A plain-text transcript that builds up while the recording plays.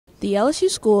The LSU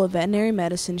School of Veterinary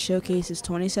Medicine showcases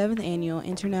 27th Annual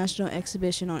International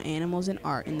Exhibition on Animals and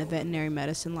Art in the Veterinary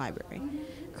Medicine Library.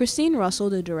 Christine Russell,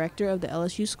 the director of the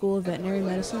LSU School of Veterinary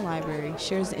Medicine Library,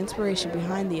 shares the inspiration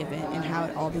behind the event and how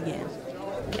it all began.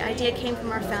 The idea came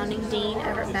from our founding dean,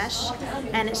 Everett Besh,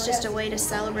 and it's just a way to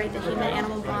celebrate the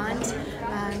human-animal bond.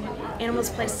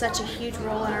 Animals play such a huge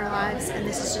role in our lives, and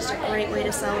this is just a great way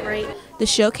to celebrate. The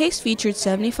showcase featured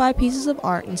 75 pieces of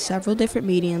art in several different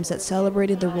mediums that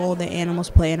celebrated the role that animals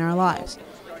play in our lives.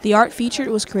 The art featured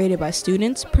was created by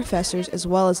students, professors, as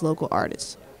well as local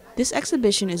artists. This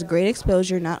exhibition is great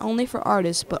exposure not only for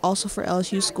artists, but also for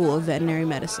LSU School of Veterinary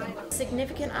Medicine.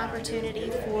 Significant opportunity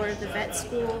for the vet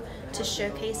school to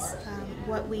showcase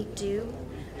what we do.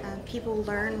 People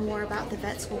learn more about the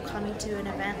vet school coming to an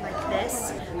event like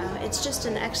this. It's just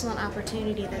an excellent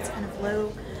opportunity that's kind of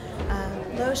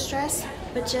low stress,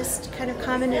 but just kind of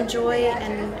come and enjoy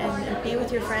and be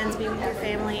with your friends, be with your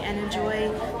family, and enjoy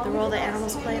the role that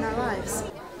animals play in our lives.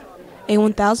 A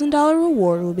 $1,000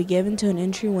 reward will be given to an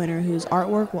entry winner whose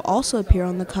artwork will also appear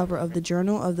on the cover of the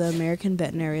Journal of the American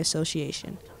Veterinary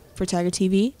Association. For Tiger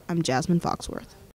TV, I'm Jazmine Foxworth.